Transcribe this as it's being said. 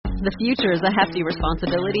The future is a hefty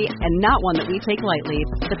responsibility and not one that we take lightly.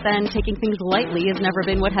 But then, taking things lightly has never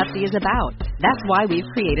been what Hefty is about. That's why we've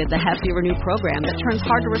created the Hefty Renew program that turns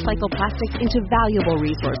hard-to-recycle plastics into valuable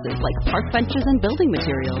resources like park benches and building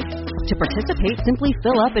materials. To participate, simply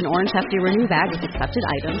fill up an orange Hefty Renew bag with accepted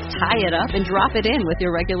items, tie it up, and drop it in with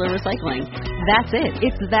your regular recycling. That's it.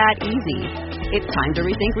 It's that easy. It's time to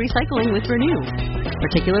rethink recycling with Renew.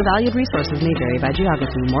 Particular valued resources may vary by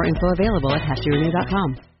geography. More info available at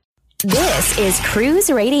heftyrenew.com. This is Cruise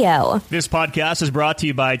Radio. This podcast is brought to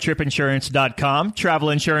you by tripinsurance.com. Travel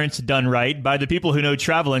insurance done right by the people who know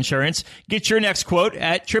travel insurance. Get your next quote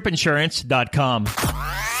at tripinsurance.com.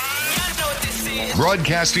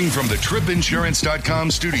 Broadcasting from the tripinsurance.com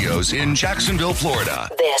studios in Jacksonville, Florida.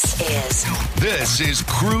 This is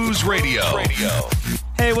Cruise Radio.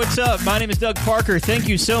 Hey, what's up? My name is Doug Parker. Thank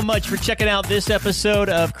you so much for checking out this episode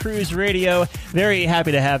of Cruise Radio. Very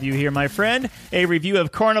happy to have you here, my friend. A review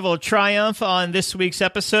of Carnival Triumph on this week's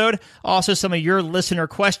episode. Also, some of your listener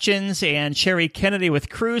questions and Sherry Kennedy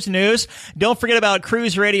with Cruise News. Don't forget about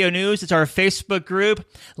Cruise Radio News. It's our Facebook group.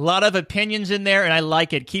 A lot of opinions in there, and I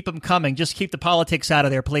like it. Keep them coming. Just keep the politics out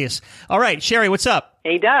of there, please. All right, Sherry, what's up?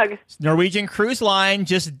 Hey, Doug. Norwegian Cruise Line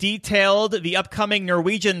just detailed the upcoming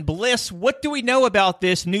Norwegian Bliss. What do we know about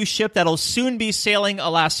this new ship that'll soon be sailing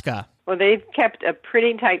Alaska? Well, they've kept a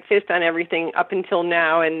pretty tight fist on everything up until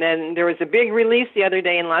now, and then there was a big release the other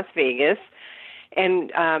day in Las Vegas,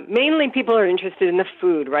 and mainly people are interested in the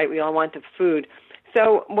food, right? We all want the food.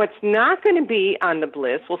 So what's not going to be on the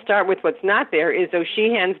Bliss, we'll start with what's not there, is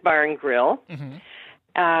O'Sheehan's Bar and Grill. Mm-hmm.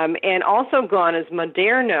 And also gone is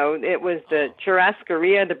Moderno. It was the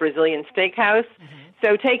Churrascaria, the Brazilian steakhouse. Mm-hmm.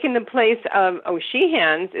 So taking the place of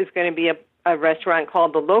O'Sheehan's is going to be a restaurant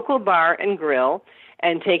called the Local Bar and Grill.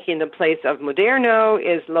 And taking the place of Moderno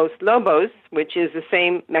is Los Lobos, which is the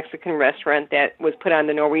same Mexican restaurant that was put on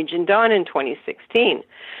the Norwegian Dawn in 2016.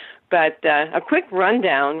 But a quick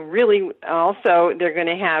rundown, really, also, they're going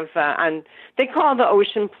to have, they call the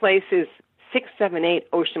Ocean Places 678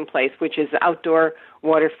 Ocean Place, which is the outdoor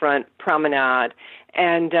waterfront promenade.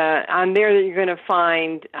 And on there you're going to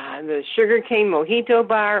find the Sugarcane Mojito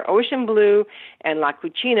Bar, Ocean Blue, and La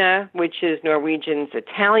Cucina, which is Norwegian's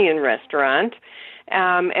Italian restaurant.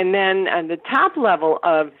 And then on the top level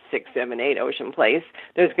of 678 Ocean Place,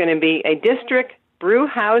 there's going to be a district brew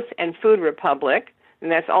house and food republic,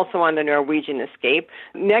 and that's also on the Norwegian Escape.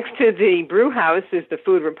 Next to the brew house is the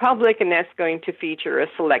Food Republic, and that's going to feature a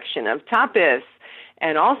selection of tapas.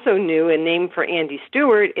 And also new and named for Andy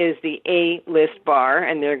Stewart is the A-List Bar,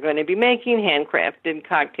 and they're going to be making handcrafted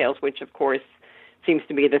cocktails, which, of course, seems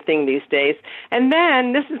to be the thing these days. And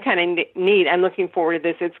then, this is kind of neat. I'm looking forward to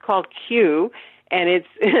this. It's called Q, and it's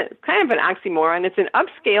kind of an oxymoron. It's an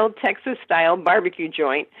upscale Texas-style barbecue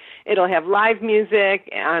joint. It'll have live music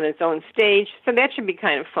on its own stage, so that should be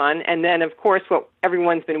kind of fun. And then, of course, what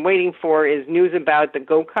everyone's been waiting for is news about the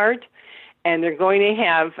go-kart. And they're going to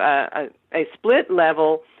have a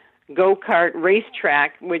split-level go-kart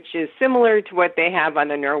racetrack, which is similar to what they have on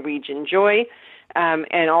the Norwegian Joy,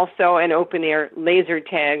 and also an open-air laser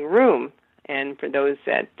tag room. And for those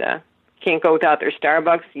that can't go without their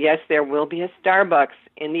Starbucks, yes, there will be a Starbucks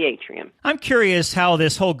in the atrium. I'm curious how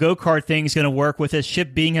this whole go-kart thing is going to work with this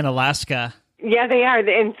ship being in Alaska. Yeah, they are.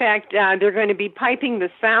 In fact, they're going to be piping the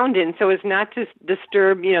sound in so as not to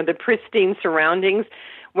disturb, the pristine surroundings.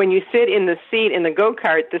 When you sit in the seat in the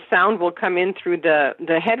go-kart, the sound will come in through the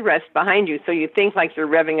headrest behind you, so you think like you're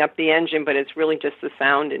revving up the engine, but it's really just the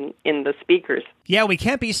sound in the speakers. Yeah, we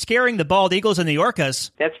can't be scaring the bald eagles and the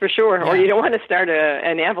orcas. That's for sure. Yeah. Or you don't want to start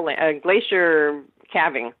a glacier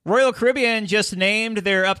calving. Royal Caribbean just named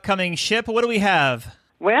their upcoming ship. What do we have?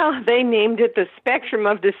 Well, they named it the Spectrum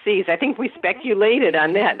of the Seas. I think we speculated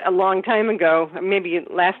on that a long time ago, maybe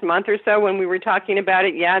last month or so when we were talking about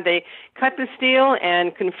it. Yeah, they cut the steel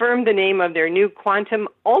and confirmed the name of their new Quantum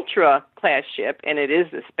Ultra class ship, and it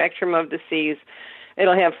is the Spectrum of the Seas.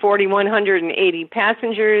 It'll have 4,180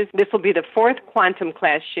 passengers. This will be the fourth Quantum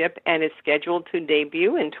class ship, and it's scheduled to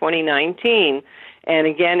debut in 2019. And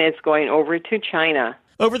again, it's going over to China.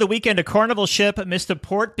 Over the weekend, a Carnival ship missed a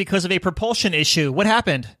port because of a propulsion issue. What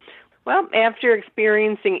happened? Well, after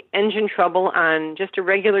experiencing engine trouble on just a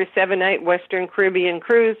regular 7-night Western Caribbean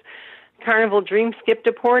cruise, Carnival Dream skipped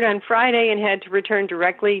a port on Friday and had to return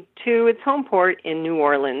directly to its home port in New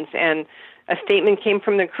Orleans. And a statement came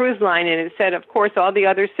from the cruise line, and it said, of course, all the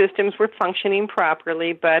other systems were functioning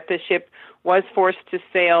properly, but the ship was forced to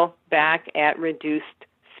sail back at reduced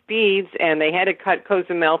speeds, and they had to cut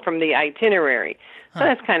Cozumel from the itinerary. So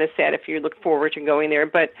that's kind of sad if you look forward to going there.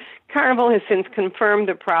 But Carnival has since confirmed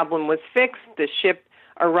the problem was fixed. The ship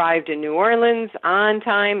arrived in New Orleans on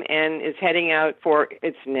time and is heading out for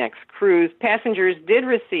its next cruise. Passengers did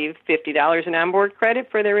receive $50 in onboard credit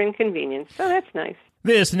for their inconvenience, so that's nice.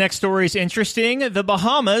 This next story is interesting. The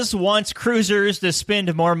Bahamas wants cruisers to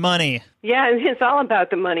spend more money. Yeah, it's all about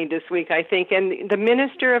the money this week, I think. And the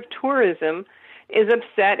Minister of Tourism is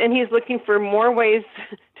upset, and he's looking for more ways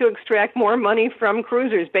to extract more money from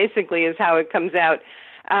cruisers, basically, is how it comes out.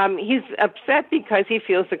 He's upset because he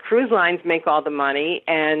feels the cruise lines make all the money,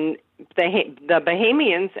 and the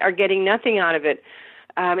Bahamians are getting nothing out of it.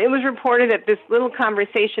 It was reported that this little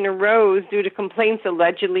conversation arose due to complaints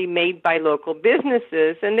allegedly made by local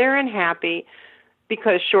businesses, and they're unhappy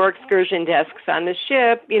because shore excursion desks on the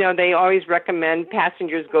ship, they always recommend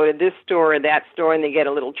passengers go to this store or that store, and they get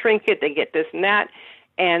a little trinket, they get this and that.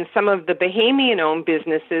 And some of the Bahamian-owned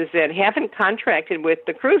businesses that haven't contracted with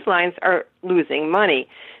the cruise lines are losing money.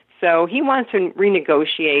 So he wants to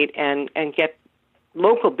renegotiate and get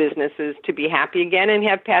local businesses to be happy again and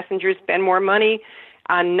have passengers spend more money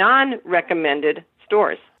on non-recommended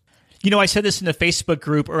stores. I said this in the Facebook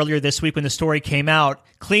group earlier this week when the story came out.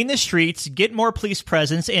 Clean the streets, get more police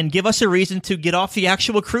presence, and give us a reason to get off the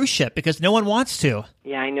actual cruise ship because no one wants to.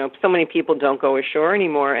 Yeah, I know. So many people don't go ashore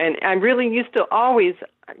anymore. And I really used to always,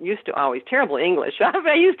 terrible English.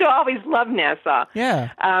 I used to always love Nassau. Yeah.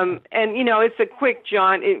 And, it's a quick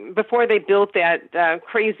jaunt. Before they built that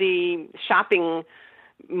crazy shopping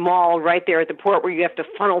mall right there at the port where you have to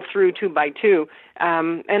funnel through 2 by 2.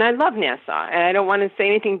 And I love Nassau, and I don't want to say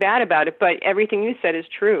anything bad about it, but everything you said is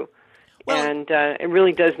true. Well, and it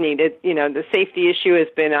really does need it. The safety issue has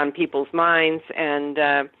been on people's minds, and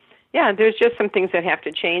there's just some things that have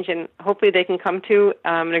to change, and hopefully they can come to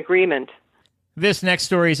an agreement. This next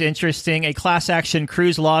story is interesting. A class action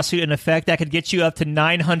cruise lawsuit in effect that could get you up to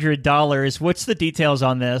 $900. What's the details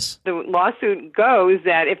on this? The lawsuit goes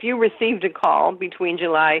that if you received a call between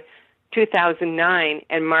July 2009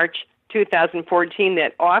 and March 2014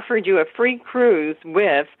 that offered you a free cruise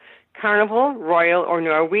with Carnival, Royal, or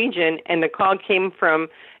Norwegian, and the call came from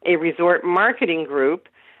a resort marketing group,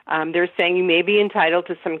 they're saying you may be entitled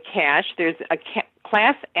to some cash. There's a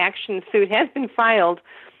class action suit has been filed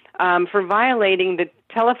for violating the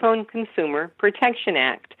Telephone Consumer Protection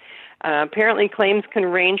Act. Apparently, claims can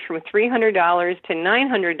range from $300 to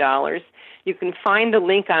 $900. You can find the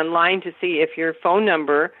link online to see if your phone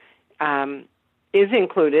number is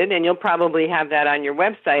included, and you'll probably have that on your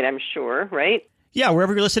website, I'm sure, right? Yeah,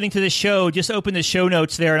 wherever you're listening to this show, just open the show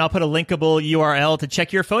notes there, and I'll put a linkable URL to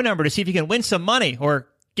check your phone number to see if you can win some money or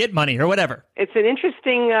get money or whatever. It's an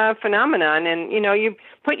interesting phenomenon, and, you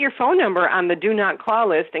put your phone number on the do not call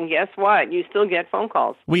list, and guess what? You still get phone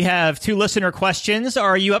calls. We have 2 listener questions.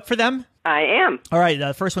 Are you up for them? I am. All right,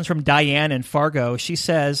 the first one's from Diane in Fargo. She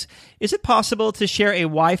says, is it possible to share a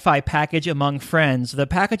Wi-Fi package among friends? The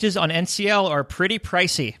packages on NCL are pretty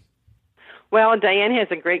pricey. Well, Diane has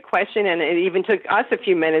a great question, and it even took us a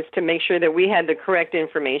few minutes to make sure that we had the correct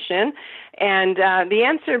information. And the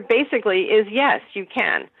answer basically is yes, you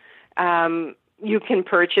can. You can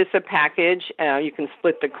purchase a package. You can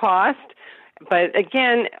split the cost. But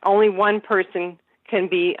again, only one person can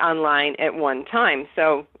be online at one time.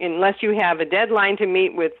 So unless you have a deadline to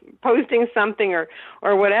meet with posting something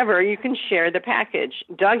or whatever, you can share the package.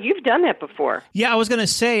 Doug, you've done that before. Yeah, I was going to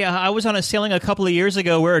say, I was on a sailing a couple of years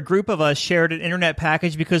ago where a group of us shared an internet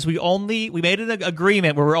package because we made an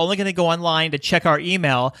agreement where we're only going to go online to check our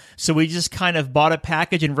email. So we just kind of bought a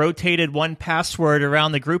package and rotated one password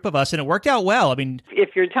around the group of us, and it worked out well. I mean,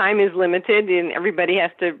 if your time is limited, and everybody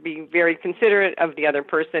has to be very considerate of the other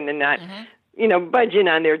person and not budging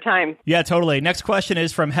on their time. Yeah, totally. Next question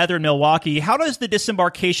is from Heather in Milwaukee. How does the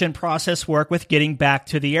disembarkation process work with getting back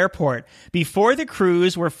to the airport? Before the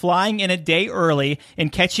cruise, we're flying in a day early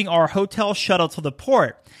and catching our hotel shuttle to the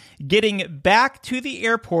port. Getting back to the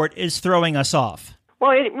airport is throwing us off.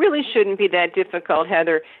 Well, it really shouldn't be that difficult,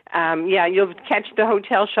 Heather. You'll catch the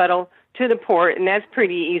hotel shuttle to the port, and that's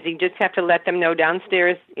pretty easy. Just have to let them know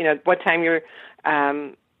downstairs, what time your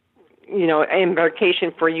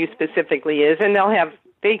embarkation for you specifically is, and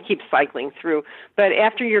they keep cycling through. But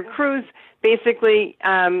after your cruise, basically,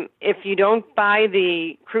 if you don't buy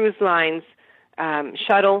the cruise line's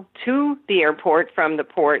shuttle to the airport from the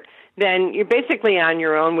port, then you're basically on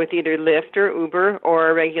your own with either Lyft or Uber or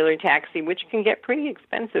a regular taxi, which can get pretty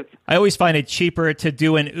expensive. I always find it cheaper to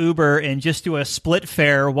do an Uber and just do a split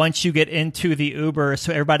fare once you get into the Uber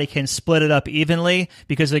so everybody can split it up evenly,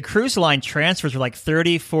 because the cruise line transfers are like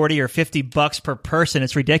 $30, $40, or $50 per person.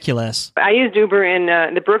 It's ridiculous. I used Uber in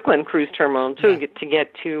the Brooklyn cruise terminal, too, to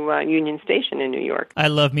get to Union Station in New York. I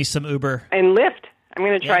love me some Uber. And Lyft. I'm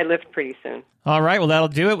going to try Lyft pretty soon. All right, well, that'll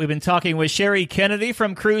do it. We've been talking with Sherry Kennedy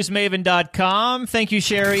from CruiseMaven.com. Thank you,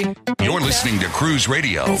 Sherry. You're listening to Cruise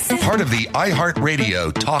Radio, part of the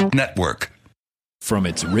iHeartRadio Talk Network. From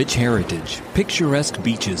its rich heritage, picturesque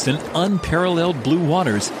beaches, and unparalleled blue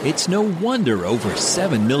waters, it's no wonder over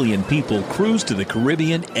 7 million people cruise to the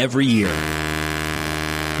Caribbean every year.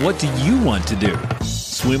 What do you want to do?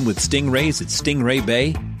 Swim with stingrays at Stingray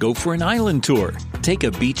Bay? Go for an island tour? Take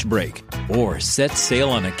a beach break? Or set sail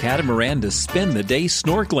on a catamaran to spend the day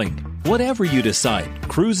snorkeling? Whatever you decide,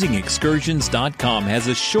 CruisingExcursions.com has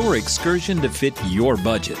a shore excursion to fit your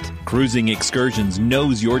budget. Cruising Excursions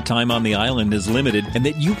knows your time on the island is limited and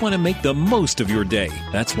that you want to make the most of your day.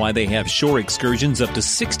 That's why they have shore excursions up to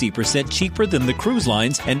 60% cheaper than the cruise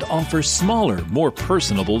lines and offer smaller, more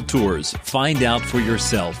personable tours. Find out for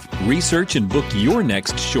yourself. Research and book your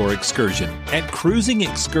next shore excursion at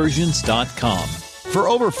CruisingExcursions.com. For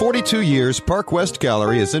over 42 years, Park West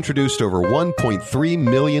Gallery has introduced over 1.3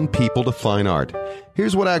 million people to fine art.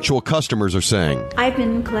 Here's what actual customers are saying. I've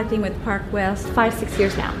been collecting with Park West 5-6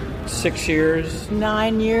 years now. 6 years.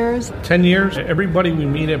 9 years. 10 years. Everybody we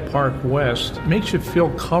meet at Park West makes you feel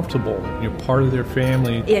comfortable. You're part of their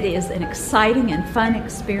family. It is an exciting and fun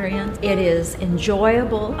experience. It is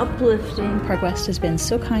enjoyable, uplifting. Park West has been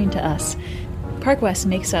so kind to us. Park West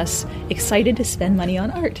makes us excited to spend money on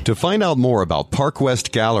art. To find out more about Park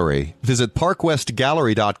West Gallery, visit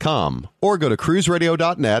parkwestgallery.com or go to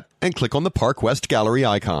cruiseradio.net and click on the Park West Gallery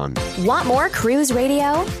icon. Want more Cruise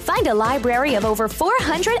Radio? Find a library of over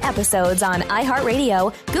 400 episodes on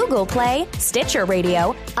iHeartRadio, Google Play, Stitcher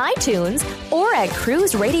Radio, iTunes, or at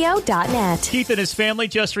cruiseradio.net. Keith and his family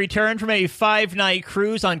just returned from a 5-night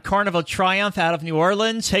cruise on Carnival Triumph out of New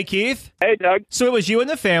Orleans. Hey, Keith. Hey, Doug. So it was you and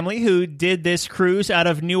the family who did this cruise out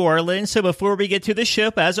of New Orleans. So before we get to the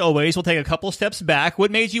ship, as always, we'll take a couple steps back.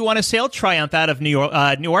 What made you want to sail Triumph out of New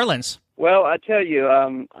Orleans? Well, I tell you,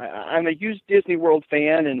 I'm a huge Disney World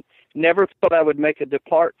fan and never thought I would make a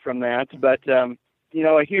depart from that. But,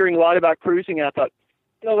 hearing a lot about cruising, I thought,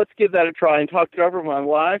 let's give that a try, and talked it over with my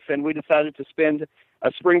wife, and we decided to spend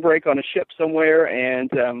a spring break on a ship somewhere.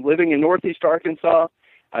 And living in Northeast Arkansas,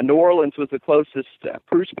 New Orleans was the closest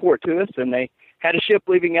cruise port to us, and they had a ship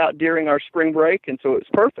leaving out during our spring break, and so it was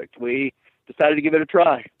perfect. We decided to give it a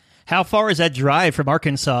try. How far is that drive from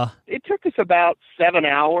Arkansas? It took us about 7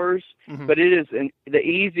 hours, but it is the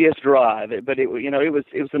easiest drive. But it was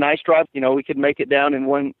a nice drive. We could make it down in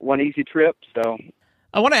one easy trip. So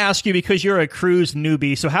I want to ask you, because you're a cruise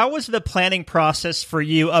newbie, so how was the planning process for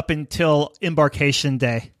you up until embarkation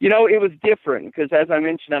day? It was different because, as I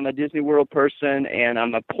mentioned, I'm a Disney World person and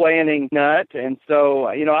I'm a planning nut. And so,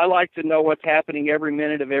 I like to know what's happening every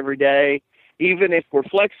minute of every day, even if we're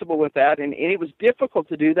flexible with that. And it was difficult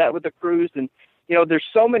to do that with the cruise. And, there's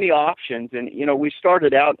so many options. And, we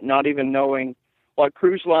started out not even knowing what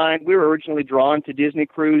cruise line. We were originally drawn to Disney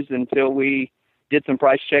Cruise until we did some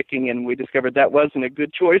price checking, and we discovered that wasn't a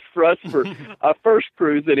good choice for us for a first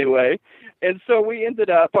cruise anyway. And so we ended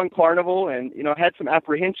up on Carnival and, had some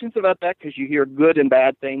apprehensions about that because you hear good and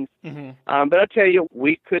bad things. But I tell you,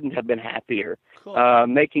 we couldn't have been happier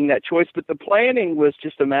making that choice. But the planning was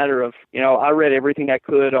just a matter of, I read everything I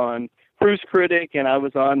could on Cruise Critic, and I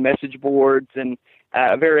was on message boards and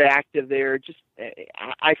very active there.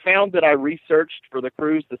 I found that I researched for the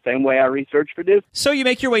cruise the same way I researched for this. So you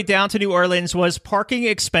make your way down to New Orleans. Was parking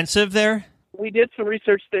expensive there? We did some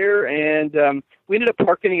research there, and we ended up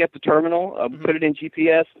parking at the terminal. Put it in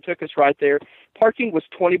GPS. It took us right there. Parking was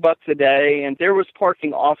 $20 a day, and there was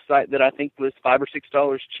parking off-site that I think was $5 or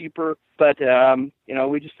 $6 cheaper. But,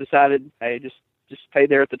 we just decided, hey, just pay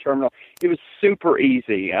there at the terminal. It was super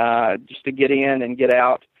easy just to get in and get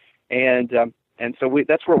out. And so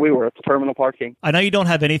that's where we were, at the terminal parking. I know you don't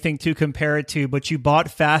have anything to compare it to, but you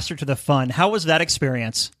bought faster to the fun. How was that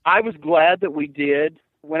experience? I was glad that we did.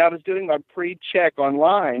 When I was doing my pre-check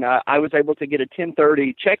online, I was able to get a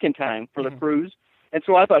 10:30 check-in time for the cruise. And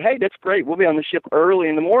so I thought, hey, that's great. We'll be on the ship early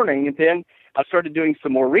in the morning. And then I started doing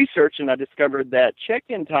some more research, and I discovered that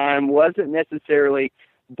check-in time wasn't necessarily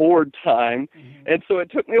board time. And so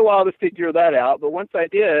it took me a while to figure that out. But once I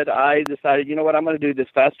did, I decided, I'm going to do this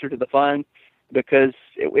faster to the fun, because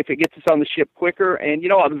if it gets us on the ship quicker. And,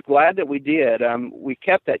 I was glad that we did. We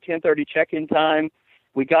kept that 10:30 check-in time.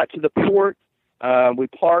 We got to the port. We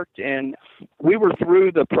parked, and we were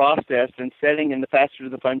through the process and setting in the faster to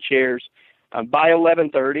the fun chairs by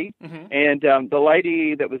 11:30. And the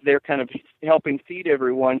lady that was there kind of helping feed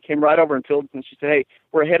everyone came right over and filled us, and she said, hey,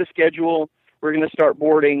 we're ahead of schedule. We're going to start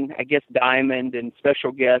boarding, I guess, Diamond and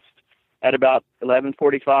special guests at about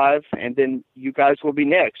 11:45, and then you guys will be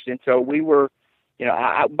next. And so we were,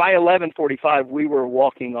 by 11:45 we were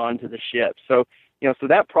walking onto the ship. So so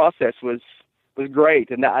that process was great,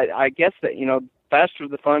 and I guess that faster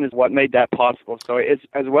the fun is what made that possible. So it's,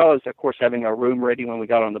 as well as, of course, having a room ready when we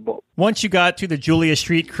got on the boat. Once you got to the Julia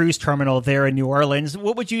Street Cruise Terminal there in New Orleans,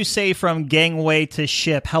 what would you say from gangway to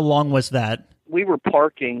ship? How long was that? We were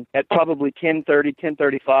parking at probably 10:30,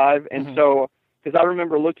 10:35, and so, because I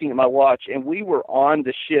remember looking at my watch, and we were on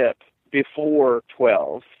the ship before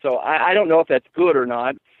 12. So I don't know if that's good or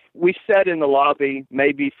not. We sat in the lobby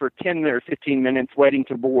maybe for 10 or 15 minutes waiting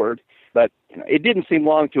to board, but it didn't seem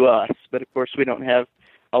long to us. But, of course, we don't have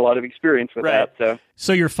a lot of experience with that.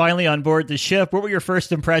 So you're finally on board the ship. What were your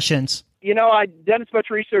first impressions? I'd done as much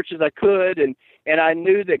research as I could, and I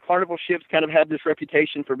knew that Carnival ships kind of had this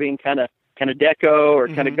reputation for being kind of deco or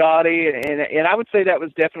kind of gaudy, and I would say that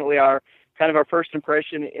was definitely our first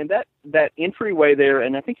impression. And that entryway there,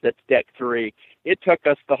 and I think that's deck 3, it took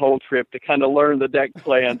us the whole trip to kind of learn the deck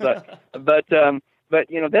plans. But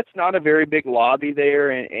that's not a very big lobby there,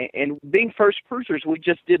 and being first cruisers, we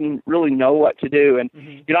just didn't really know what to do. And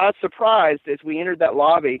I was surprised as we entered that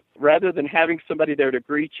lobby, rather than having somebody there to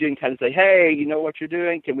greet you and kind of say, "Hey, you know what you're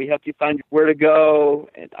doing? Can we help you find where to go?"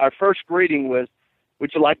 And our first greeting was,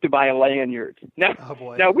 "Would you like to buy a lanyard?"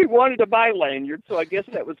 Now we wanted to buy lanyards, so I guess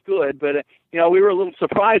that was good. But we were a little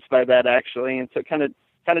surprised by that, actually, and so it kind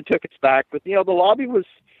of took us back. But the lobby was,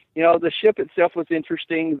 the ship itself was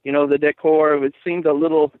interesting. The decor, it seemed a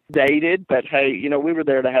little dated, but hey, we were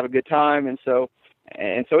there to have a good time, and so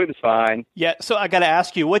it was fine. Yeah. So I got to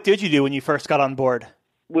ask you, what did you do when you first got on board?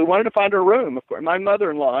 We wanted to find a room. Of course, my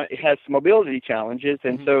mother-in-law has mobility challenges,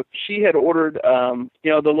 and so she had ordered, the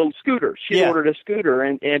little scooter. She had ordered a scooter,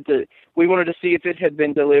 and we wanted to see if it had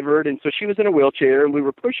been delivered. And so she was in a wheelchair, and we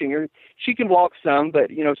were pushing her. She can walk some, but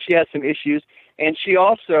she has some issues, and she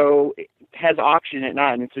also has oxygen at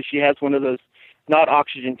night, and so she has one of those, not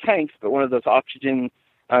oxygen tanks, but one of those oxygen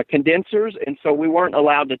condensers, and so we weren't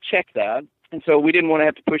allowed to check that. And so we didn't want to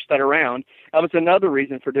have to push that around. That was another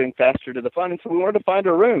reason for doing Faster to the Fun. And so we wanted to find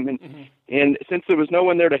a room. And since there was no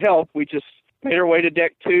one there to help, we just made our way to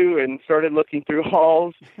deck 2 and started looking through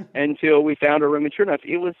halls until we found a room. And sure enough,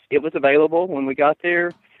 it was available when we got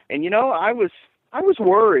there. And I was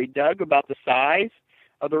worried, Doug, about the size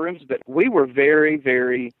of the rooms, but we were very,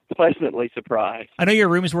 very pleasantly surprised. I know your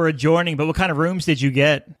rooms were adjoining, but what kind of rooms did you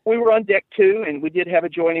get? We were on deck 2, and we did have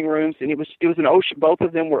adjoining rooms, and it was an ocean. Both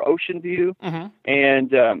of them were ocean view,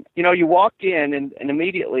 and you walk in, and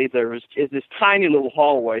immediately is this tiny little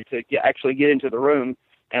hallway to actually get into the room.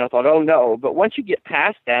 And I thought, oh no! But once you get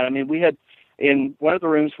past that, we had in one of the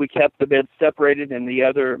rooms we kept the beds separated, and the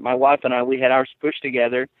other, my wife and I, we had ours pushed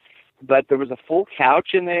together. But there was a full couch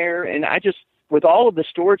in there, and with all of the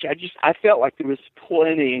storage, I felt like there was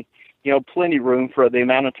plenty room for the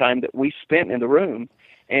amount of time that we spent in the room.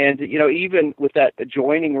 And, even with that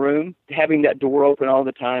adjoining room, having that door open all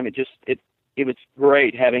the time, it was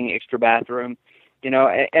great having an extra bathroom, and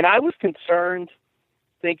I was concerned,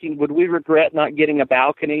 thinking, would we regret not getting a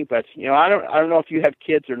balcony? But, I don't know if you have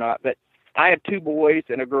kids or not, but I have 2 boys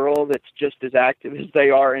and a girl that's just as active as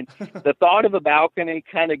they are, and the thought of a balcony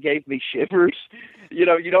kind of gave me shivers. You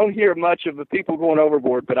don't hear much of the people going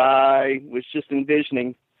overboard, but I was just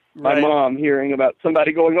envisioning my mom hearing about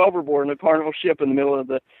somebody going overboard in a Carnival ship in the middle of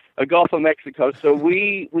the Gulf of Mexico. So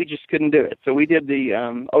we just couldn't do it. So we did the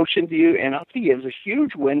ocean view, and I'll tell you, it was a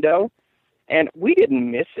huge window, and we didn't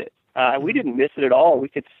miss it. We didn't miss it at all. We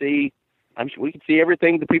could see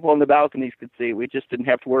everything the people on the balconies could see. We just didn't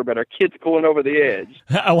have to worry about our kids going over the edge.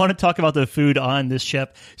 I want to talk about the food on this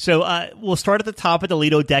ship. So we'll start at the top of the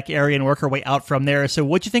Lido deck area and work our way out from there. So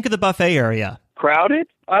what'd you think of the buffet area? Crowded?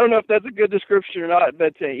 I don't know if that's a good description or not,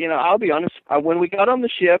 but, I'll be honest. When we got on the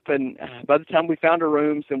ship, and by the time we found our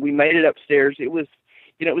rooms and we made it upstairs, it was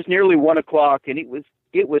nearly 1 o'clock, and it was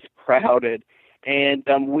crowded. And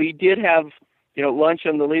we did have lunch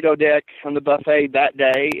on the Lido deck on the buffet that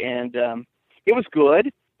day, and it was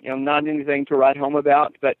good. Not anything to write home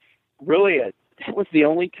about, but really that was the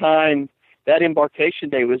only time. That embarkation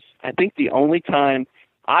day was, I think, the only time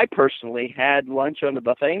I personally had lunch on the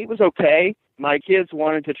buffet, and it was okay. My kids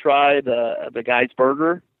wanted to try the guy's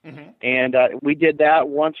burger, and we did that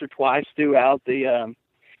once or twice throughout the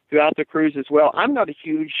cruise as well. I'm not a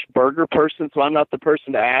huge burger person, so I'm not the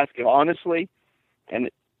person to ask, honestly, and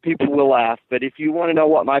people will laugh, but if you want to know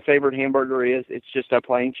what my favorite hamburger is, it's just a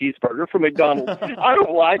plain cheeseburger from McDonald's. I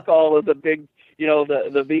don't like all of the big,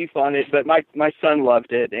 the beef on it, but my son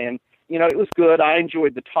loved it, and it was good. I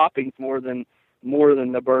enjoyed the toppings more than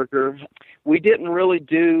the burger. We didn't really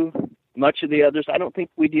do much of the others. I don't think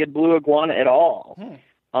we did Blue Iguana at all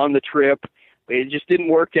on the trip. It just didn't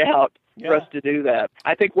work out. for us to do that.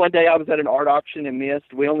 I think one day I was at an art auction and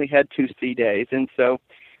missed. We only had 2 sea days, and so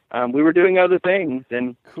we were doing other things,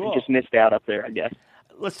 and we just missed out up there, I guess.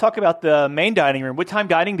 Let's talk about the main dining room. What time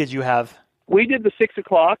dining did you have? We did the 6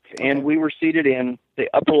 o'clock, and we were seated in the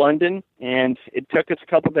Upper London, and it took us a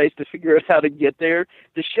couple of days to figure out how to get there.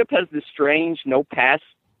 The ship has this strange no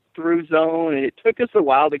pass-through zone, and it took us a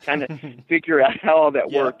while to kind of figure out how all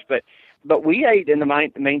that worked. But we ate in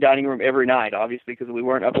the main dining room every night, obviously, because we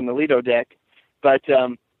weren't up on the Lido deck. But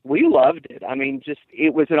we loved it. I mean,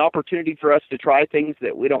 it was an opportunity for us to try things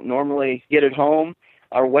that we don't normally get at home.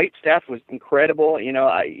 Our wait staff was incredible. You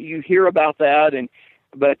know, you hear about that,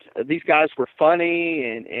 but these guys were funny,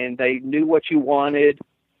 and they knew what you wanted.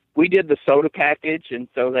 We did the soda package, and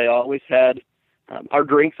so they always had our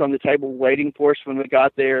drinks on the table waiting for us when we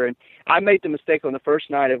got there. And I made the mistake on the first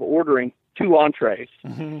night of ordering 2 entrees.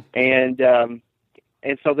 And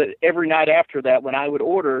so that every night after that, when I would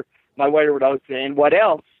order, my waiter would always say, "And what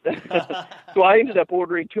else?" So I ended up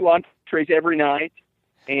ordering 2 entrees every night.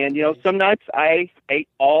 And, you know, some nights I ate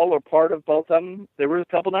all or part of both of them. There were a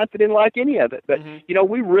couple nights I didn't like any of it. But, you know,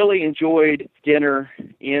 we really enjoyed dinner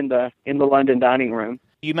in the London dining room.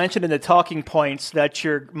 You mentioned in the talking points that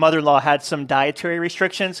your mother-in-law had some dietary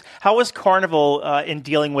restrictions. How was Carnival in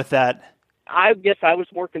dealing with that? I guess I was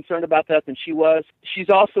more concerned about that than she was. She's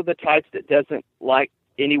also the type that doesn't like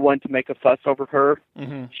anyone to make a fuss over her.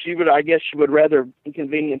 She would rather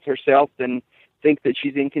inconvenience herself than think that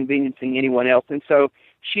she's inconveniencing anyone else. And so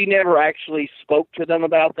she never actually spoke to them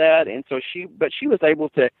about that. And so she was able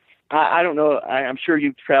to, I don't know, I'm sure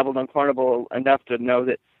you've traveled on Carnival enough to know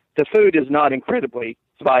that the food is not incredibly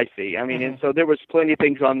spicy. I mean, and so there was plenty of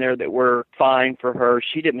things on there that were fine for her.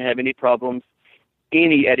 She didn't have any problems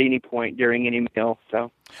at any point during any meal.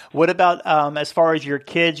 So, what about as far as your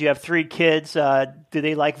kids? You have 3 kids. Do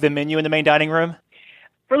they like the menu in the main dining room?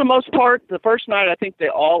 For the most part, the first night, I think they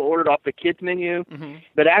all ordered off the kids' menu.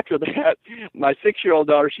 But after that, my 6-year-old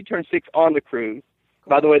daughter, she turned 6 on the cruise.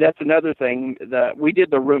 By the way, that's another thing. We did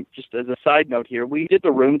the room, just as a side note here, we did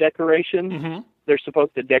the room decoration. They're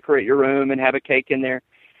supposed to decorate your room and have a cake in there.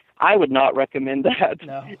 I would not recommend that.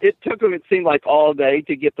 No. It took them, it seemed like, all day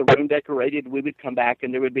to get the room decorated. We would come back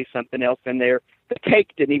and there would be something else in there. The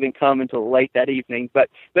cake didn't even come until late that evening. But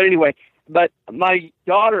anyway, my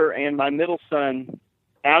daughter and my middle son,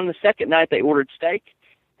 on the second night, they ordered steak,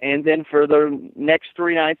 and then for the next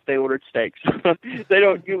 3 nights, they ordered steaks.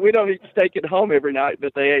 We don't eat steak at home every night,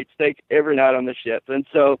 but they ate steak every night on the ship, and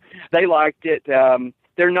so they liked it.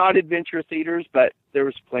 They're not adventurous eaters, but there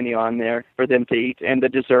was plenty on there for them to eat, and the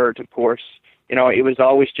dessert, of course. You know, it was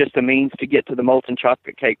always just a means to get to the molten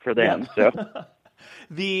chocolate cake for them. So.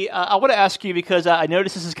 I want to ask you, because I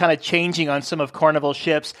noticed this is kind of changing on some of Carnival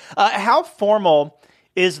ships. How formal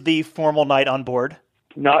is the formal night on board?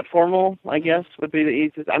 Not formal, I guess, would be the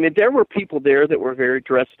easiest. I mean, there were people there that were very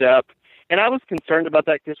dressed up, and I was concerned about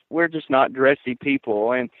that because we're just not dressy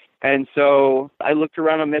people. And so I looked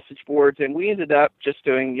around on message boards, and we ended up just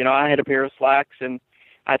doing, you know, I had a pair of slacks, and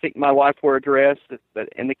I think my wife wore a dress,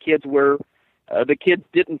 and the kids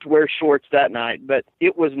didn't wear shorts that night, but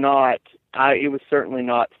it was certainly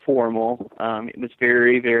not formal. It was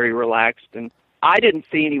very, very relaxed, and I didn't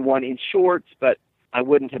see anyone in shorts, but I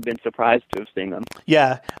wouldn't have been surprised to have seen them.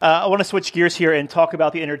 Yeah. I want to switch gears here and talk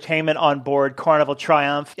about the entertainment on board Carnival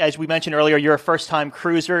Triumph. As we mentioned earlier, you're a first-time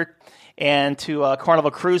cruiser and to Carnival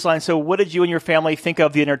Cruise Line. So what did you and your family think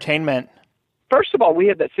of the entertainment? First of all, we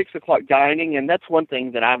had that 6 o'clock dining, and that's one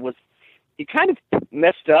thing that it kind of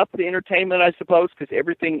messed up the entertainment, I suppose, because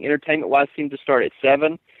everything entertainment-wise seemed to start at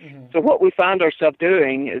 7. So what we found ourselves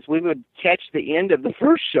doing is we would catch the end of the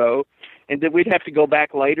first show, and then we'd have to go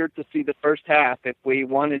back later to see the first half if we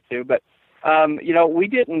wanted to. But, you know, we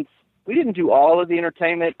didn't do all of the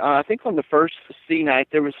entertainment. I think on the first sea night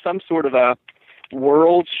there was some sort of a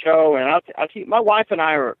world show, and I'll tell you, my wife and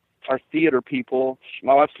I are theater people.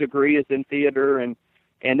 My wife's degree is in theater, and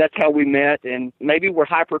that's how we met. And maybe we're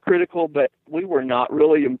hypercritical, but we were not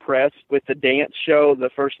really impressed with the dance show the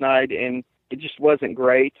first night, and it just wasn't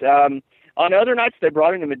great. On other nights, they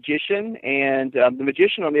brought in a magician, and the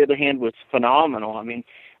magician, on the other hand, was phenomenal. I mean,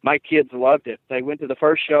 my kids loved it. They went to the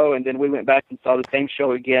first show, and then we went back and saw the same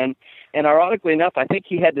show again. And ironically enough, I think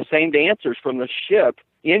he had the same dancers from the ship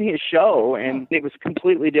in his show, and it was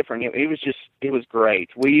completely different. It was great.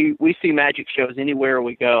 We see magic shows anywhere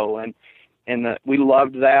we go, and we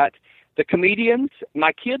loved that. The comedians,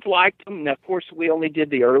 my kids liked them. Now, of course, we only did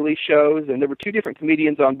the early shows, and there were 2 different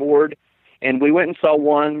comedians on board. And we went and saw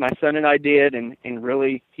one, my son and I did, and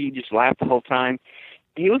really he just laughed the whole time.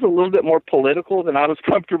 he was a little bit more political than I was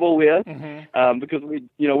comfortable with, because we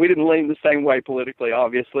didn't lean the same way politically,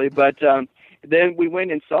 obviously. But then we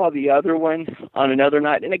went and saw the other one on another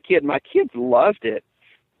night, and my kids loved it.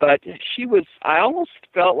 But I almost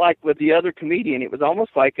felt like with the other comedian, it was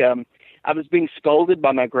almost like I was being scolded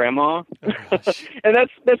by my grandma. And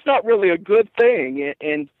that's not really a good thing.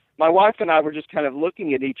 And my wife and I were just kind of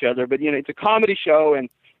looking at each other. But, it's a comedy show, and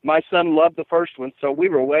my son loved the first one, so we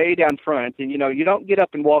were way down front. And, you don't get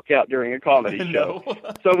up and walk out during a comedy show.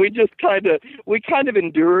 So we just kind of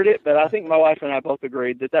endured it. But I think my wife and I both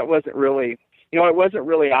agreed that wasn't really, it wasn't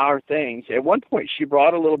really our thing. At one point, she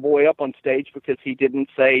brought a little boy up on stage because he didn't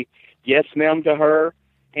say yes, ma'am to her.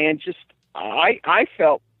 And just, I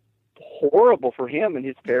felt horrible for him and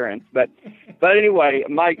his parents. But anyway,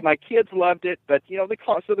 my kids loved it. But,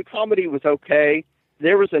 so the comedy was okay.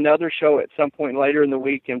 There was another show at some point later in the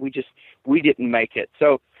week, and we didn't make it.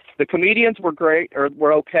 So the comedians were great, or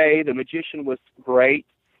were okay. The magician was great.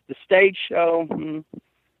 The stage show,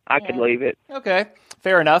 I could leave it. Okay,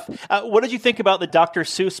 fair enough. What did you think about the Dr.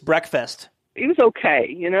 Seuss breakfast? It was okay,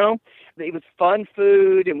 It was fun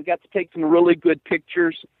food, and we got to take some really good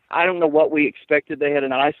pictures. I don't know what we expected. They had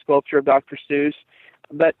an ice sculpture of Dr. Seuss,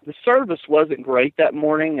 but the service wasn't great that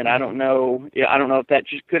morning, and I don't know if that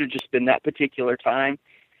could have just been that particular time.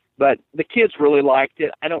 But the kids really liked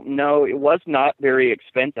it. I don't know. It was not very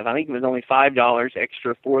expensive. I think it was only $5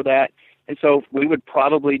 extra for that. And so we would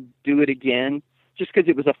probably do it again just because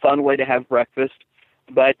it was a fun way to have breakfast.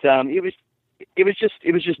 But it was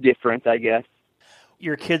just different, I guess.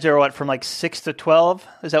 Your kids are what, from like 6 to 12?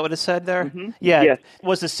 Is that what it said there? Mm-hmm. Yeah. Yes.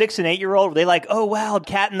 Was the 6 and 8-year-old, were they like, oh, wow,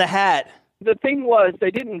 Cat in the Hat? The thing was, they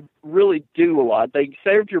didn't really do a lot. They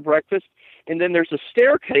served your breakfast, and then there's a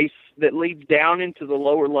staircase that leads down into the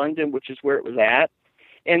lower London, which is where it was at.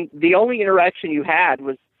 And the only interaction you had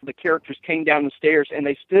was the characters came down the stairs, and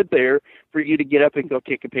they stood there for you to get up and go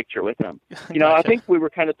take a picture with them. Gotcha. I think we were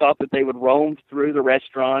kind of thought that they would roam through the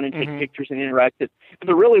restaurant and take pictures and interact. But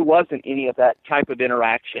there really wasn't any of that type of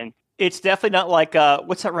interaction. It's definitely not like,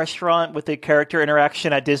 what's that restaurant with the character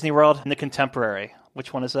interaction at Disney World in the Contemporary?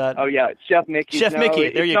 Which one is that? Oh, yeah, it's Chef Mickey. Chef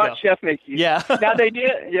Mickey, there you go. It's not Chef Mickey. Yeah. Now,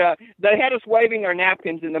 they had us waving our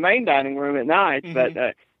napkins in the main dining room at night,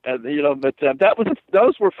 but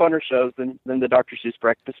those were funner shows than the Dr. Seuss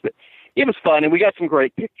breakfast. But it was fun, and we got some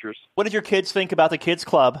great pictures. What did your kids think about the Kids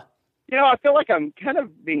Club? I feel like I'm kind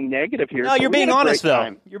of being negative here. No, you're being honest,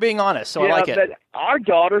 though. You're being honest, so I like it. But our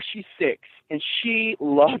daughter, she's 6, and she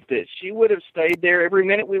loved it. She would have stayed there. Every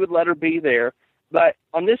minute we would let her be there. But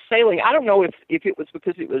on this sailing, I don't know if it was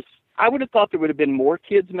because I would have thought there would have been more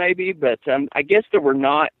kids maybe, but I guess there were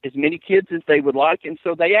not as many kids as they would like. And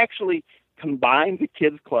so they actually combined the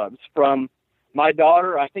kids clubs from my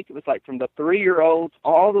daughter, I think it was like from the 3-year-olds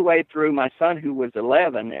all the way through my son, who was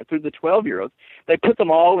 11, through the 12-year-olds. They put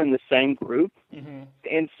them all in the same group. Mm-hmm.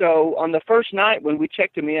 And so on the first night when we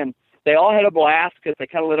checked them in, they all had a blast because they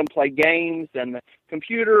kind of let them play games and the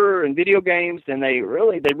computer and video games, and they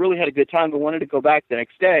really had a good time, but wanted to go back the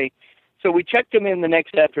next day. So we checked them in the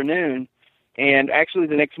next afternoon, and actually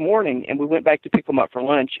the next morning, and we went back to pick them up for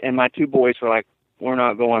lunch, and my 2 boys were like, we're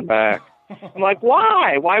not going back. I'm like,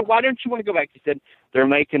 why? Why don't you want to go back? He said, they're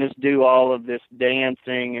making us do all of this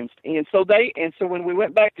dancing. And so when we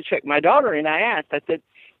went back to check my daughter, and I asked, I said,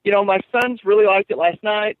 my sons really liked it last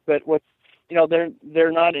night, but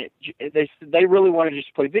they're not, they really want to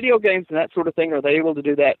just play video games and that sort of thing. Are they able to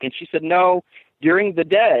do that? And she said, no, during the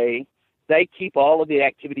day, they keep all of the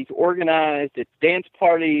activities organized. It's dance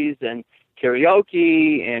parties and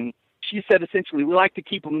karaoke. And she said, essentially, we like to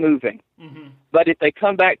keep them moving. Mm-hmm. But if they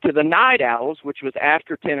come back to the night owls, which was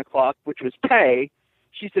after 10 o'clock, which was pay,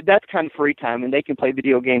 she said, that's kind of free time and they can play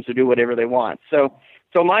video games or do whatever they want. So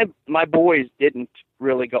my boys didn't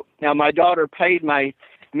really go. Now, my daughter paid my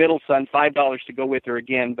middle son $5 to go with her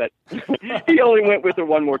again, but he only went with her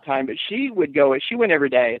one more time. But she would go. She went every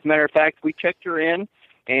day. As a matter of fact, we checked her in,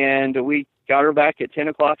 and we got her back at 10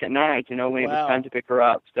 o'clock at night, when it was time to pick her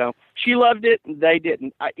up. So she loved it, and they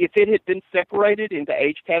didn't. If it had been separated into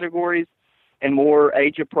age categories and more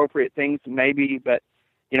age-appropriate things, maybe, but,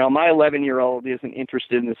 my 11-year-old isn't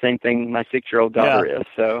interested in the same thing my 6-year-old daughter is.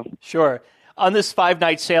 So Sure. On this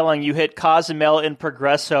 5-night sailing, you hit Cozumel and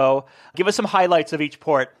Progreso. Give us some highlights of each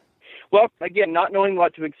port. Well, again, not knowing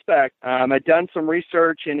what to expect, I'd done some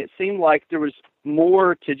research, and it seemed like there was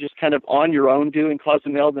more to just kind of on your own do in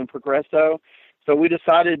Cozumel than Progreso. So we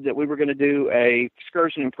decided that we were going to do a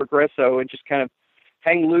excursion in Progreso and just kind of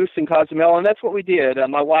hang loose in Cozumel, and that's what we did.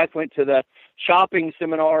 My wife went to the shopping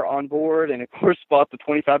seminar on board and, of course, bought the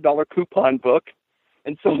 $25 coupon book.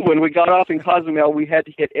 And so when we got off in Cozumel, we had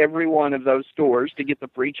to hit every one of those stores to get the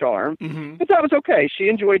free charm. Mm-hmm. But that was okay. She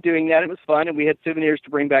enjoyed doing that. It was fun, and we had souvenirs to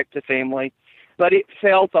bring back to family. But it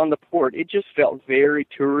felt on the port, it just felt very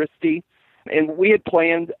touristy. And we had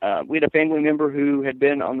planned, we had a family member who had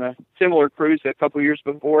been on a similar cruise a couple of years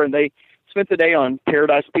before, and they spent the day on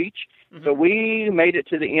Paradise Beach. Mm-hmm. So we made it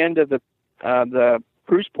to the end of the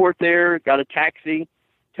cruise port there, got a taxi,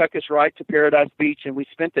 took us right to Paradise Beach, and we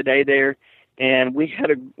spent the day there. And we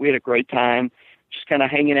had a great time, just kind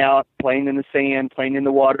of hanging out, playing in the sand, playing in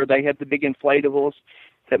the water. They had the big inflatables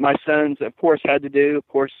that my sons, of course, had to do. Of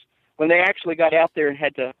course, when they actually got out there and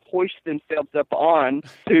had to hoist themselves up on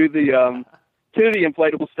to the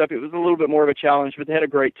inflatable stuff, it was a little bit more of a challenge, but they had a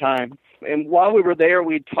great time. And while we were there,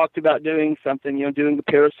 we talked about doing something, doing the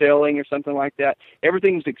parasailing or something like that.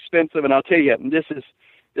 Everything's expensive, and I'll tell you, this is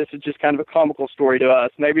just kind of a comical story to us,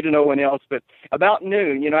 maybe to no one else, but about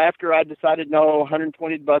noon, after I decided, no,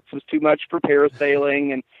 $120 was too much for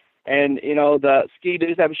parasailing and the ski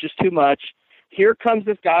dues, that was just too much. Here comes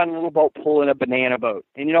this guy in a little boat pulling a banana boat.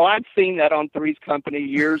 And, I'd seen that on Three's Company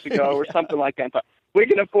years ago or something like that. I thought, we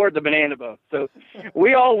can afford the banana boat. So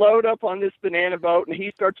we all load up on this banana boat, and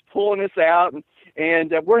he starts pulling us out,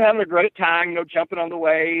 and we're having a great time, jumping on the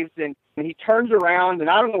waves. And he turns around, and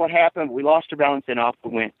I don't know what happened, but we lost our balance and off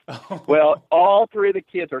we went. Well, all three of the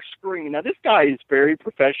kids are screaming. Now, this guy is very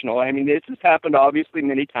professional. I mean, this has happened obviously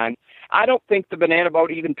many times. I don't think the banana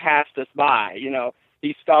boat even passed us by,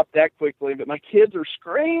 He stopped that quickly, but my kids are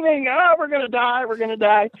screaming, we're going to die, we're going to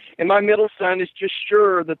die. And my middle son is just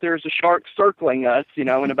sure that there's a shark circling us,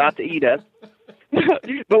 and about to eat us.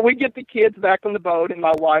 But we get the kids back on the boat and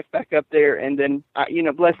my wife back up there, and then,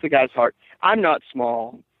 bless the guy's heart, I'm not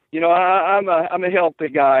small. I'm a healthy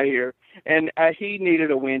guy here, and he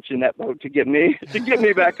needed a winch in that boat to get me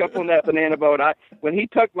back up on that banana boat. When he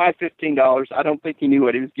took my $15, I don't think he knew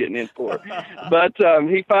what he was getting in for. But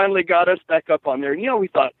he finally got us back up on there. We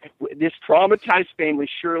thought, this traumatized family,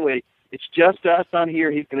 surely it's just us on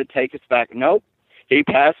here. He's going to take us back. Nope. He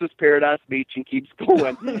passes Paradise Beach and keeps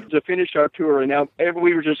going to finish our tour. And now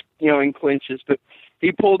we were just, in clinches. But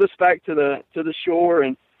he pulled us back to the shore,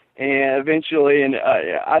 and eventually, and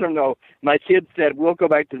I don't know, my kids said, we'll go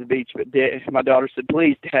back to the beach, but my daughter said,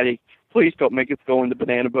 please, Daddy, please don't make us go in the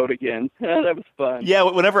banana boat again. That was fun. Yeah,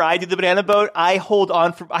 whenever I do the banana boat, I hold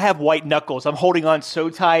on I have white knuckles. I'm holding on so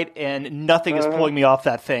tight, and nothing is pulling me off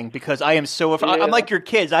that thing because I am so, I'm like your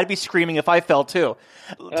kids. I'd be screaming if I fell too.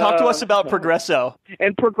 Talk to us about Progresso.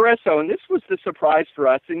 And Progresso, and this was the surprise for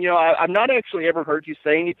us. And, I've not actually ever heard you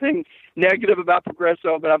say anything negative about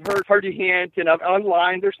Progresso, but I've heard you hint, and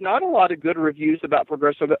online there's not a lot of good reviews about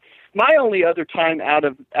Progresso. But my only other time out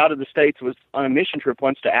of the States was on a mission trip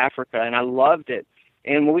once to Africa, and I loved it.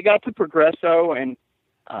 And when we got to Progresso, and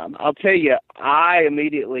I'll tell you, I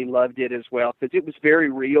immediately loved it as well because it was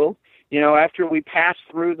very real. After we passed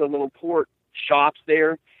through the little port shops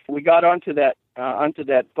there, we got onto that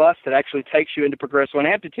bus that actually takes you into Progresso. And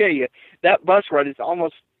I have to tell you, that bus ride is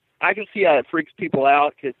almost, I can see how it freaks people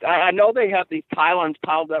out because I know they have these pylons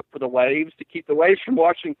piled up for the waves to keep the waves from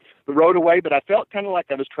washing the road away, but I felt kind of like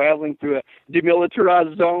I was traveling through a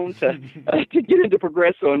demilitarized zone to get into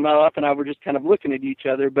Progresso, and my wife and I were just kind of looking at each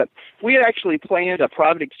other. But we had actually planned a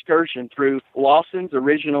private excursion through Lawson's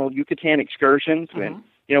original Yucatan excursions. Mm-hmm. And,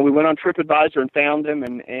 we went on TripAdvisor and found them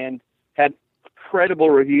and had incredible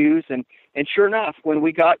reviews. And sure enough, when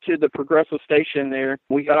we got to the Progresso station there,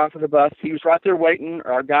 we got off of the bus. He was right there waiting.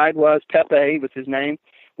 Our guide was, Pepe was his name,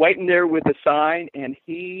 waiting there with a sign, and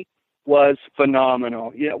he was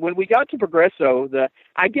phenomenal. When we got to Progresso,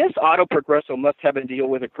 I guess Auto Progresso must have a deal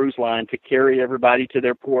with a cruise line to carry everybody to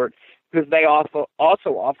their port because they also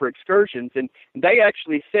offer excursions. And they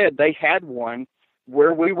actually said they had one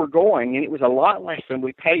where we were going, and it was a lot less than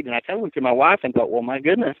we paid. And I kind of looked at my wife and thought, well, my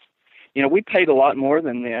goodness, we paid a lot more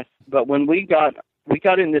than this. But when we got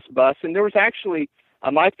in this bus, and there was actually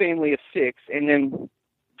my family of 6, and then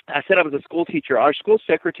I said I was a school teacher, our school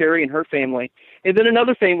secretary and her family, and then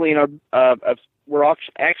another family in our we're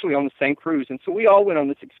actually on the same cruise. And so we all went on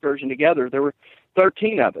this excursion together. There were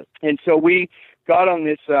 13 of us. And so we got in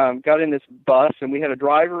this bus, and we had a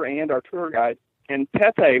driver and our tour guide. And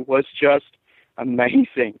Pepe was just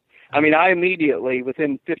amazing. I mean, I immediately,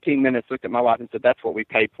 within 15 minutes, looked at my wife and said, that's what we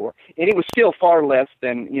paid for. And it was still far less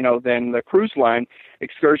than the cruise line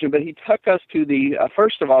excursion. But he took us to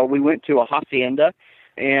first of all, we went to a hacienda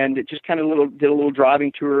and just kind of did a little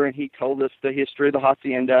driving tour. And he told us the history of the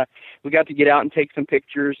hacienda. We got to get out and take some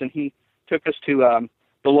pictures. And he took us to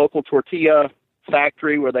the local tortilla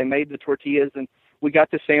factory where they made the tortillas. And we got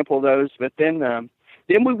to sample those. But then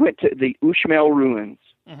we went to the Uxmal ruins.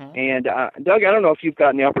 Mm-hmm. And Doug, I don't know if you've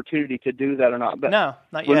gotten the opportunity to do that or not, but no,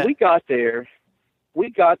 not when yet. we got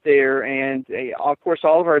there, and of course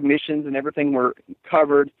all of our admissions and everything were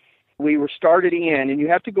covered. We were started in, and you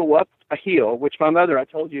have to go up a hill, which my mother, I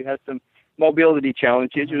told you, has some mobility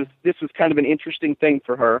challenges. This was kind of an interesting thing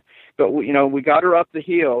for her, but we got her up the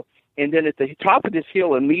hill, and then at the top of this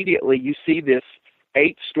hill, immediately you see this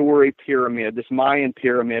 8-story pyramid, this Mayan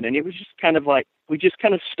pyramid, and it was just kind of like we just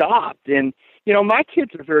kind of stopped. And my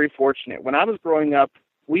kids are very fortunate. When I was growing up,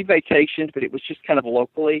 we vacationed, but it was just kind of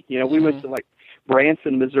locally. We went to like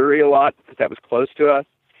Branson, Missouri a lot because that was close to us.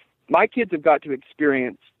 My kids have got to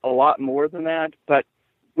experience a lot more than that, but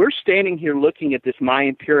we're standing here looking at this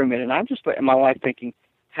Mayan pyramid, and I'm just letting my wife thinking,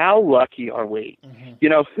 how lucky are we?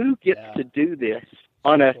 Mm-hmm. Who gets to do this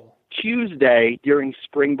on a Tuesday during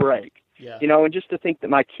spring break? Yeah. And just to think that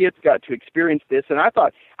my kids got to experience this, and I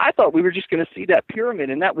thought we were just going to see that pyramid,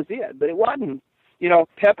 and that was it, but it wasn't.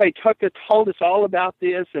 Pepe told us all about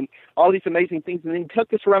this and all these amazing things, and then he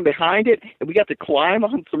took us around behind it, and we got to climb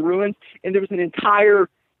on some ruins, and there was an entire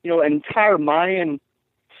Mayan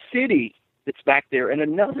city that's back there, and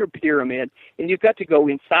another pyramid, and you got to go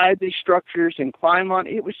inside these structures and climb on.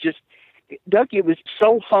 It was just, Doug, it was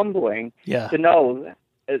so humbling to know,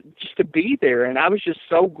 just to be there, and I was just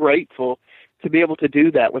so grateful to be able to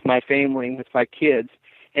do that with my family and with my kids.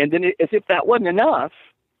 And then, as if that wasn't enough,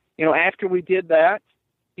 after we did that,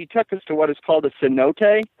 he took us to what is called a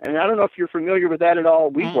cenote, and I don't know if you're familiar with that at all.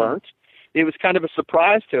 We weren't. It was kind of a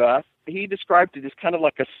surprise to us. He described it as kind of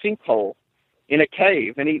like a sinkhole in a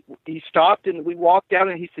cave, and he stopped, and we walked down,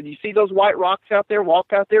 and he said, "You see those white rocks out there?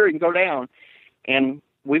 Walk out there and go down." And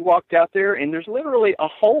we walked out there, and there's literally a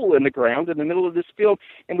hole in the ground in the middle of this field,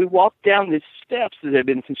 and we walked down these steps that had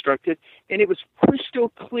been constructed, and it was crystal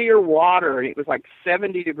clear water, and it was like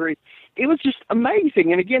 70 degrees. It was just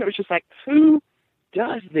amazing, and again, it was just like, who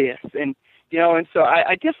does this? And and so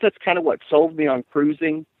I guess that's kind of what sold me on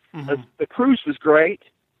cruising. Mm-hmm. The cruise was great,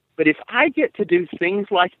 but if I get to do things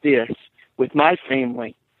like this with my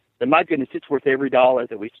family, then my goodness, it's worth every dollar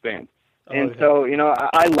that we spend. So,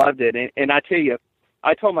 I loved it. And I tell you,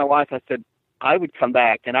 I told my wife, I said, I would come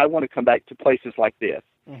back, and I want to come back to places like this.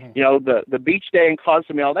 Mm-hmm. The beach day in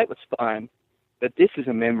Cozumel, that was fun, but this is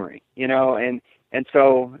a memory, and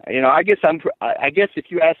so, I guess if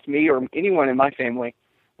you asked me or anyone in my family,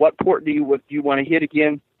 what port do you want to hit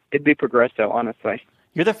again, it'd be Progreso, honestly.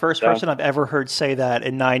 You're the first person I've ever heard say that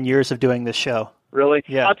in 9 years of doing this show. Really?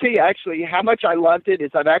 Yeah. I'll tell you, actually, how much I loved it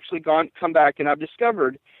is I've actually come back, and I've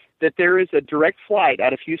discovered that there is a direct flight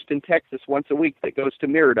out of Houston, Texas, once a week that goes to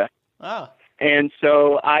Merida. Oh. And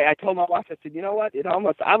so I told my wife, I said, you know what?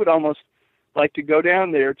 I would almost like to go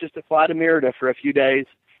down there just to fly to Merida for a few days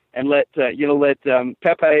and let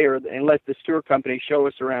Pepe and let this tour company show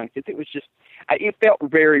us around, because it was just, it felt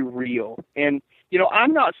very real. And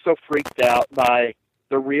I'm not so freaked out by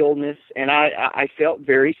the realness, and I felt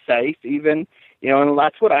very safe, even. And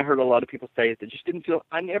that's what I heard a lot of people say, is it just didn't feel,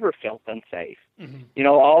 I never felt unsafe. Mm-hmm.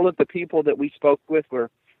 All of the people that we spoke with were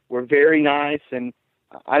very nice, and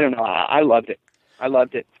I don't know, I loved it. I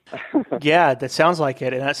loved it. Yeah, that sounds like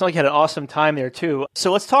it. And it sounds like you had an awesome time there, too.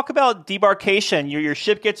 So let's talk about debarkation. Your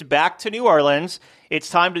ship gets back to New Orleans. It's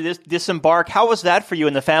time to disembark. How was that for you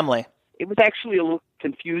and the family? It was actually a little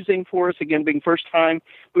confusing for us, again, being first time.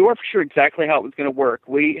 We weren't sure exactly how it was going to work.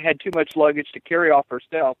 We had too much luggage to carry off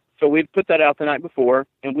ourselves, so we'd put that out the night before,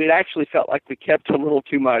 and we'd actually felt like we kept a little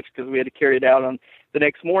too much because we had to carry it out on the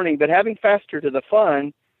next morning. But having faster to the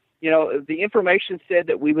fun, the information said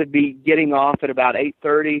that we would be getting off at about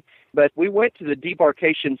 8:30, but we went to the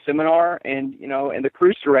debarkation seminar, and and the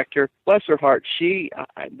cruise director, bless her heart,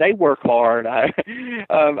 they work hard.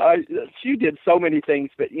 She did so many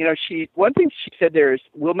things, but one thing she said there is,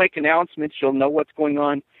 we'll make announcements, you'll know what's going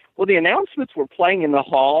on. Well, the announcements were playing in the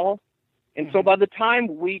hall, and so by the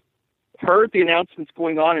time we heard the announcements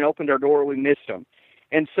going on and opened our door, we missed them,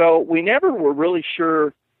 and so we never were really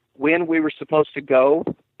sure when we were supposed to go.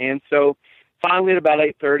 And so finally at about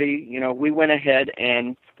 8:30, we went ahead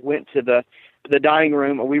and went to the dining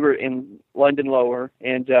room. We were in London Lower,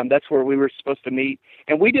 and that's where we were supposed to meet.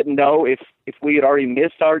 And we didn't know if we had already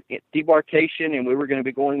missed our debarkation and we were going to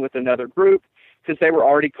be going with another group, because they were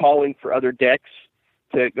already calling for other decks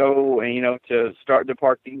to go and, to start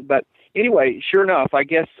debarking. But anyway, sure enough, I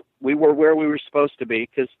guess we were where we were supposed to be,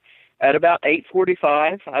 because at about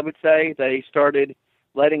 8:45, I would say, they started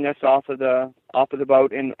letting us off of the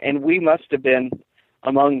boat, and we must have been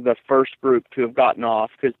among the first group to have gotten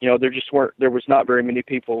off, because there was not very many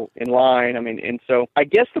people in line. And so I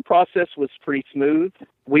guess the process was pretty smooth.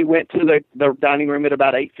 We went to the dining room at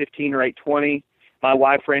about 8:15 or 8:20. My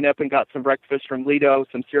wife ran up and got some breakfast from Lido,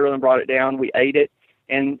 some cereal, and brought it down. We ate it.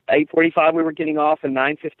 And 8:45 we were getting off, and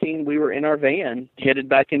 9:15 we were in our van, headed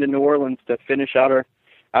back into New Orleans to finish out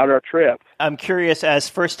our trip. I'm curious, as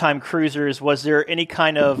first-time cruisers, was there any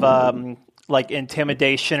kind of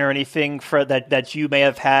intimidation or anything for that you may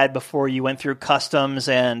have had before you went through customs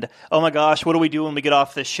and, oh my gosh, what do we do when we get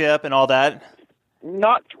off the ship and all that?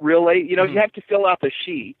 Not really. You have to fill out the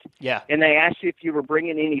sheet. Yeah. And they asked you if you were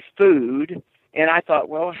bringing any food. And I thought,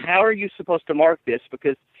 well, how are you supposed to mark this?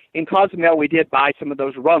 Because in Cozumel, we did buy some of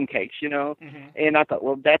those rum cakes, And I thought,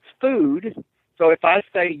 well, that's food. So if I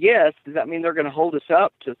say yes, does that mean they're going to hold us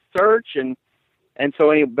up to search? And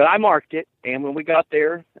so anyway, but I marked it. And when we got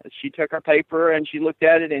there, she took our paper and she looked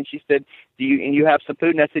at it and she said, "Do you have some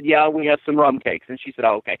food?" And I said, "Yeah, we have some rum cakes." And she said,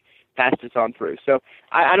 "Oh, okay." Passed us on through. So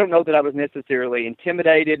I don't know that I was necessarily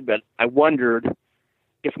intimidated, but I wondered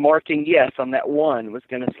if marking yes on that one was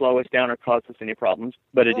going to slow us down or cause us any problems,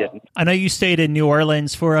 but it didn't. I know you stayed in New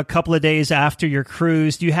Orleans for a couple of days after your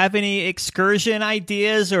cruise. Do you have any excursion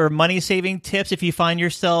ideas or money-saving tips if you find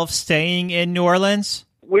yourself staying in New Orleans?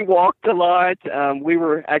 We walked a lot. We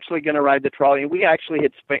were actually going to ride the trolley, and we actually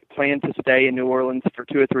had planned to stay in New Orleans for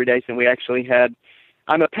 2 or 3 days, and we actually had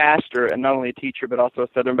I'm a pastor and not only a teacher but also a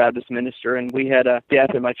Southern Baptist minister, and we had a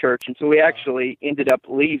death in my church, and so we actually ended up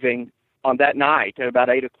leaving on that night at about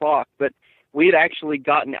 8 o'clock. But we had actually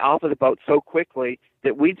gotten off of the boat so quickly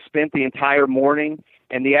that we'd spent the entire morning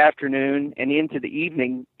and the afternoon and into the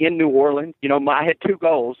evening in New Orleans. I had 2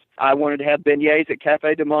 goals. I wanted to have beignets at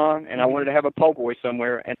Café du Monde, and I wanted to have a po' boy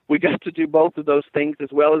somewhere, and we got to do both of those things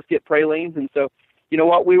as well as get pralines. And so, you know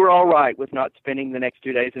what, we were all right with not spending the next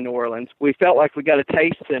 2 days in New Orleans. We felt like we got a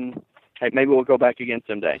taste, and hey, maybe we'll go back again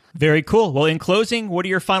someday. Very cool. Well, in closing, what are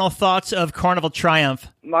your final thoughts of Carnival Triumph?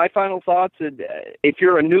 My final thoughts, if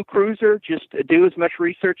you're a new cruiser, just do as much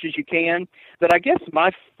research as you can. But I guess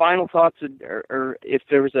my final thoughts, or if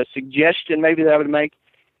there was a suggestion maybe that I would make,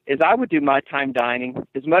 is I would do my time dining.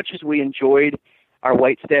 As much as we enjoyed our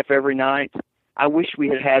wait staff every night, I wish we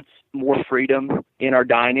had had more freedom in our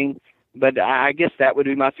dining. But I guess that would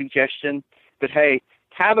be my suggestion. But hey,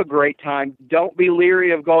 have a great time. Don't be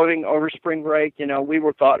leery of going over spring break. We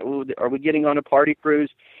were thought, are we getting on a party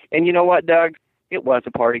cruise? And you know what, Doug? It was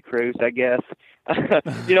a party cruise, I guess.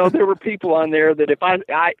 There were people on there that if I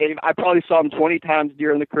probably saw them 20 times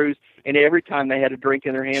during the cruise, and every time they had a drink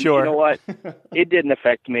in their hand. Sure. You know what? It didn't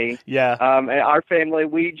affect me. Yeah. Our family,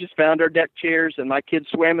 we just found our deck chairs, and my kids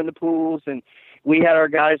swam in the pools, and we had our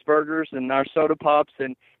guys' burgers and our soda pops,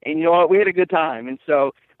 and you know what? We had a good time. And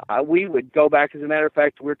so we would go back. As a matter of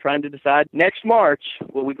fact, we're trying to decide next March,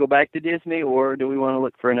 will we go back to Disney or do we want to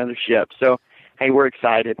look for another ship? So, hey, we're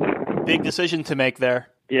excited. Big decision to make there.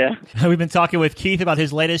 Yeah. We've been talking with Keith about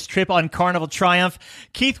his latest trip on Carnival Triumph.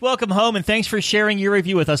 Keith, welcome home, and thanks for sharing your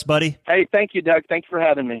review with us, buddy. Hey, thank you, Doug. Thanks for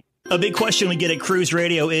having me. A big question we get at Cruise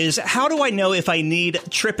Radio is, how do I know if I need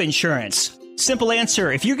trip insurance? Simple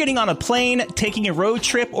answer. If you're getting on a plane, taking a road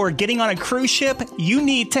trip, or getting on a cruise ship, you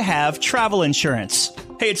need to have travel insurance.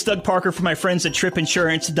 Hey, it's Doug Parker from my friends at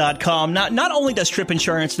TripInsurance.com. Not only does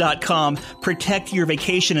TripInsurance.com protect your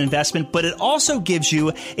vacation investment, but it also gives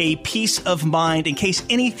you a peace of mind in case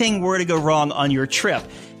anything were to go wrong on your trip.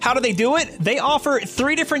 How do they do it? They offer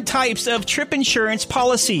 3 different types of trip insurance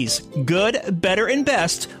policies. Good, better, and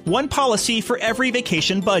best. One policy for every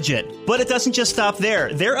vacation budget. But it doesn't just stop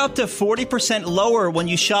there. They're up to 40% lower when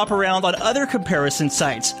you shop around on other comparison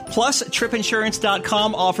sites. Plus,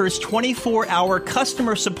 TripInsurance.com offers 24-hour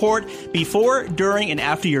customer support before, during, and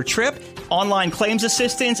after your trip, online claims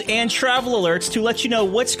assistance, and travel alerts to let you know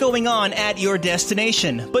what's going on at your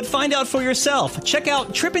destination. But find out for yourself. Check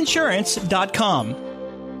out TripInsurance.com.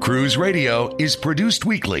 Cruise Radio is produced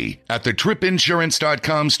weekly at the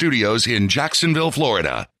TripInsurance.com studios in Jacksonville,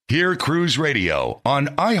 Florida. Hear Cruise Radio on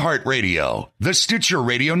iHeartRadio, the Stitcher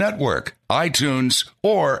Radio Network, iTunes,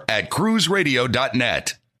 or at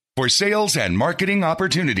cruiseradio.net. For sales and marketing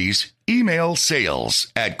opportunities, email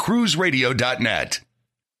sales@cruiseradio.net.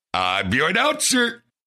 I'm your announcer,